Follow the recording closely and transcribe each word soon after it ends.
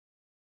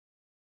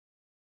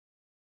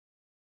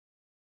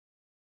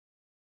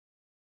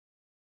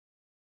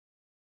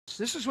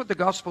This is what the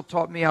gospel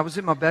taught me. I was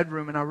in my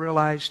bedroom and I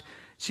realized,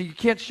 see, you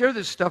can't share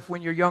this stuff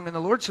when you're young in the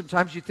Lord.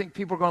 Sometimes you think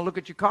people are going to look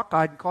at you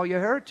cockeyed and call you a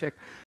heretic.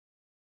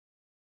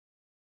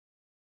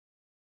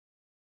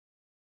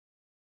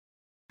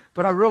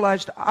 But I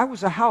realized I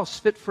was a house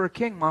fit for a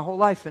king my whole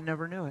life and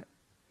never knew it.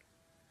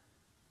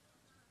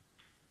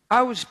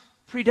 I was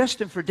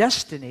predestined for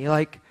destiny.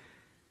 Like,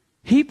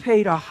 He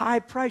paid a high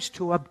price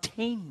to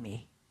obtain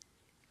me.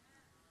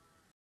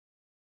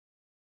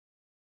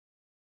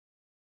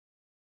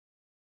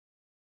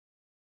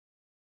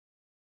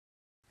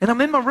 And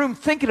I'm in my room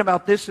thinking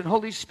about this, and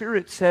Holy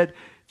Spirit said,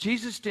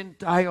 Jesus didn't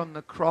die on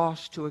the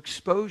cross to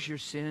expose your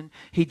sin.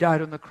 He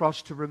died on the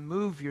cross to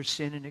remove your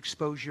sin and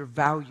expose your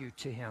value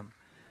to Him.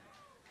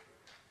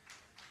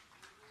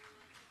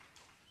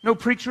 No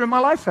preacher in my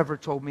life ever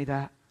told me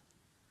that.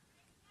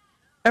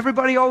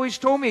 Everybody always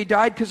told me He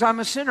died because I'm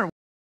a sinner.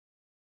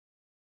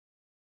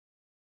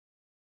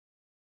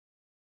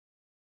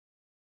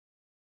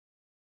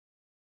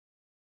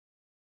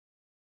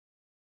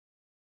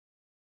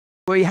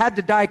 Well, He had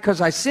to die because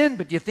I sinned,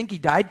 but do you think He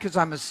died because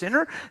I'm a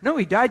sinner? No,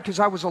 He died because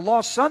I was a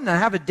lost son and I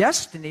have a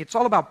destiny. It's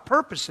all about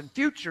purpose and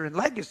future and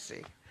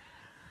legacy.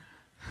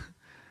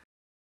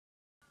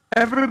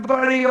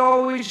 Everybody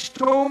always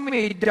told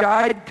me He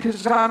died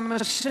because I'm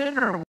a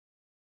sinner.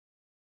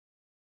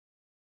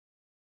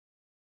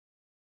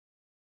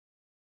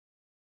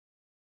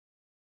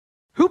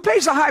 Who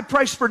pays a high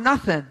price for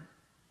nothing?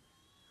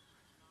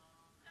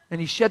 And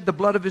He shed the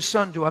blood of His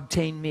Son to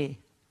obtain me.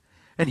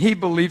 And He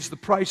believes the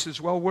price is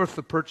well worth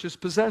the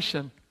purchased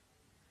possession.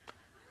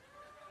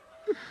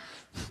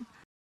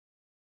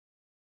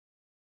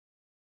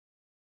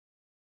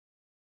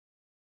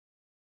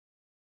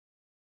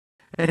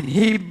 And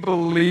He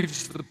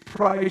believes the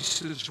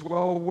price is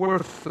well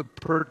worth the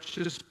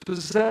purchased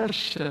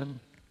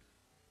possession.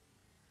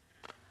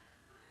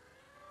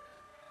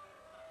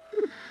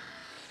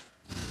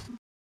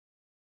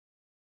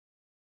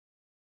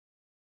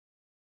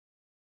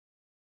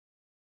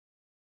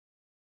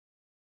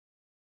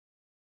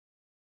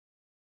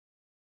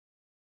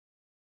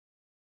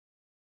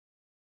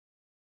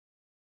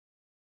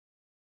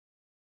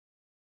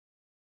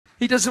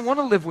 He doesn't want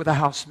to live with a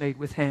house made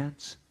with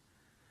hands.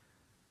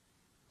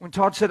 When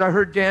Todd said, I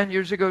heard Dan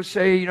years ago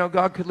say,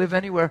 God could live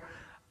anywhere.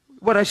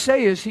 What I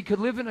say is He could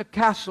live in a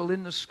castle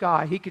in the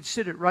sky. He could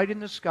sit it right in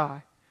the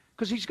sky.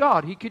 Because He's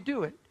God. He could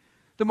do it.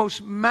 The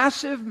most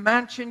massive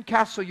mansion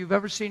castle you've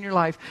ever seen in your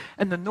life.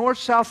 And the north,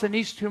 south, and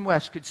east and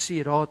west could see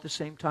it all at the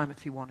same time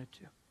if He wanted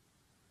to.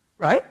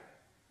 Right?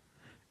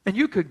 And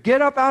you could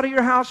get up out of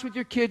your house with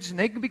your kids and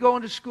they could be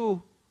going to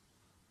school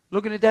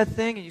looking at that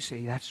thing and you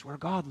say, that's where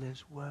God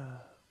lives. Whoa.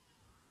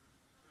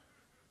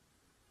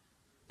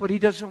 But He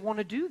doesn't want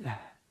to do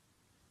that.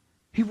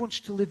 He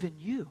wants to live in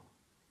you.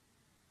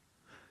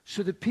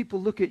 So that people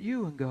look at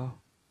you and go,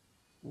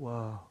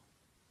 whoa.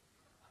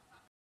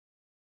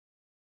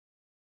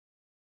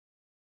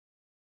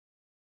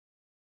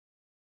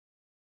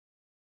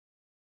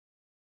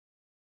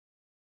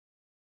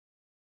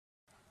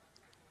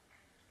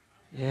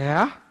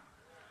 Yeah?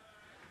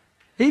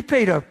 He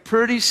paid a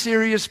pretty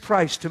serious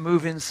price to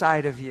move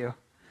inside of you.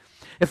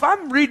 If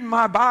I'm reading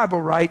my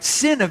Bible right,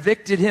 sin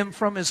evicted Him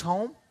from His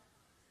home.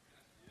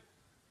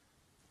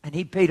 And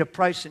He paid a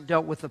price and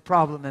dealt with the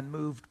problem and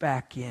moved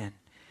back in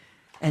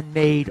and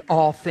made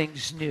all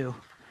things new.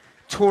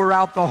 Tore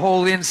out the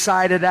whole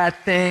inside of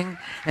that thing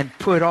and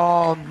put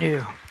all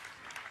new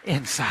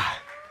inside.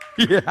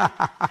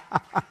 Yeah.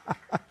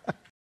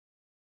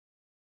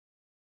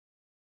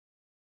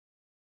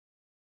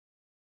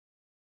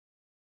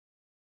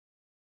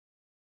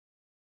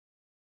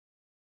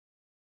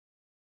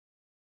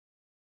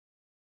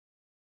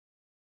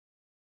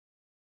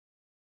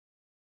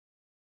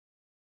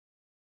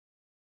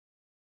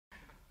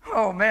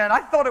 Oh man,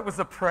 I thought it was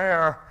a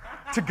prayer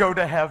to go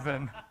to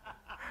heaven.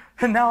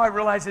 And now I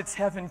realize it's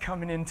heaven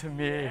coming into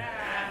me,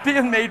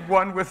 being made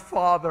one with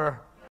Father.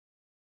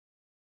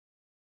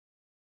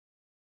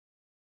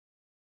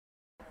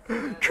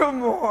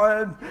 Come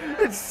on,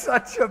 it's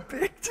such a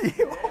big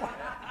deal.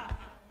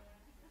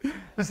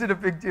 Is it a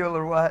big deal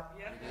or what?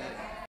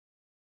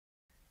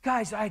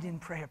 Guys, I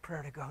didn't pray a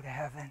prayer to go to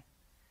heaven.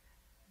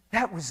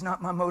 That was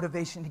not my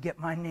motivation to get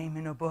my name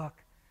in a book.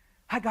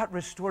 I got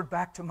restored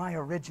back to my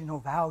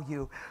original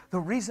value. The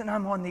reason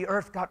I'm on the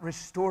earth got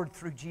restored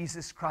through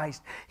Jesus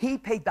Christ. He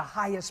paid the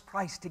highest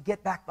price to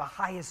get back the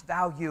highest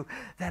value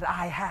that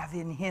I have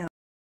in Him.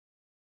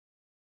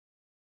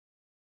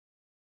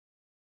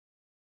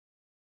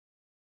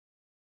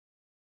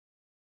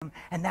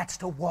 And that's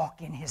to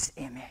walk in His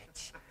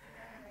image.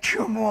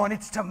 Come on,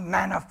 it's to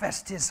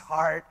manifest His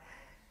heart.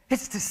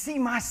 It's to see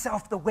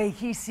myself the way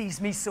He sees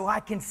me so I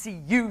can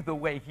see you the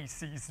way He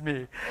sees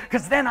me.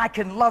 Because then I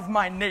can love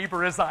my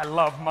neighbor as I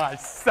love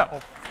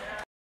myself.